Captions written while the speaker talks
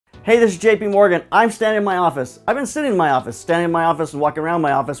Hey, this is JP Morgan. I'm standing in my office. I've been sitting in my office, standing in my office and walking around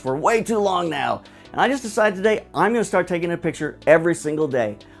my office for way too long now. And I just decided today I'm going to start taking a picture every single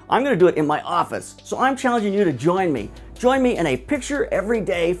day. I'm going to do it in my office. So I'm challenging you to join me. Join me in a picture every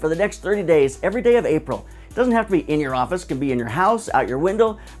day for the next 30 days, every day of April. It doesn't have to be in your office, it can be in your house, out your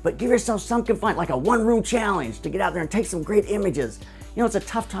window, but give yourself some confinement, like a one-room challenge to get out there and take some great images. You know, it's a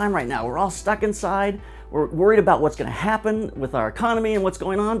tough time right now. We're all stuck inside. We're worried about what's going to happen with our economy and what's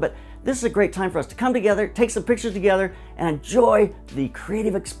going on, but this is a great time for us to come together, take some pictures together, and enjoy the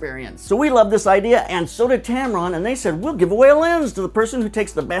creative experience. So we love this idea, and so did Tamron, and they said, we'll give away a lens to the person who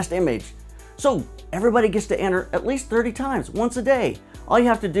takes the best image. So everybody gets to enter at least 30 times, once a day. All you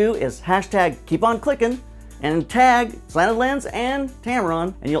have to do is hashtag keep on clicking and tag Slanted Lens and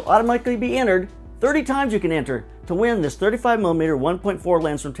Tamron, and you'll automatically be entered. 30 times you can enter to win this 35mm 1.4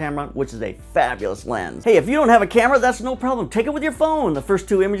 lens from Tamron, which is a fabulous lens. Hey, if you don't have a camera, that's no problem. Take it with your phone. The first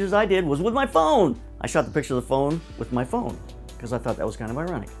 2 images I did was with my phone. I shot the picture of the phone with my phone because I thought that was kind of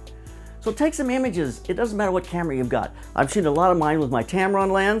ironic. So take some images. It doesn't matter what camera you've got. I'm shooting a lot of mine with my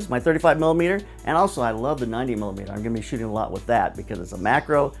Tamron lens, my 35mm, and also I love the 90mm. I'm gonna be shooting a lot with that because it's a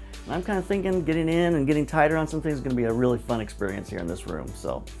macro. And I'm kind of thinking getting in and getting tighter on some things is gonna be a really fun experience here in this room.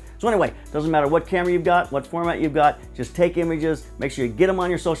 So anyway, doesn't matter what camera you've got, what format you've got, just take images, make sure you get them on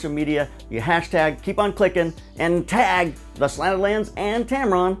your social media, you hashtag, keep on clicking, and tag the Slanted Lens and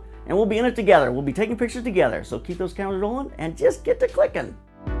Tamron, and we'll be in it together. We'll be taking pictures together. So keep those cameras rolling and just get to clicking.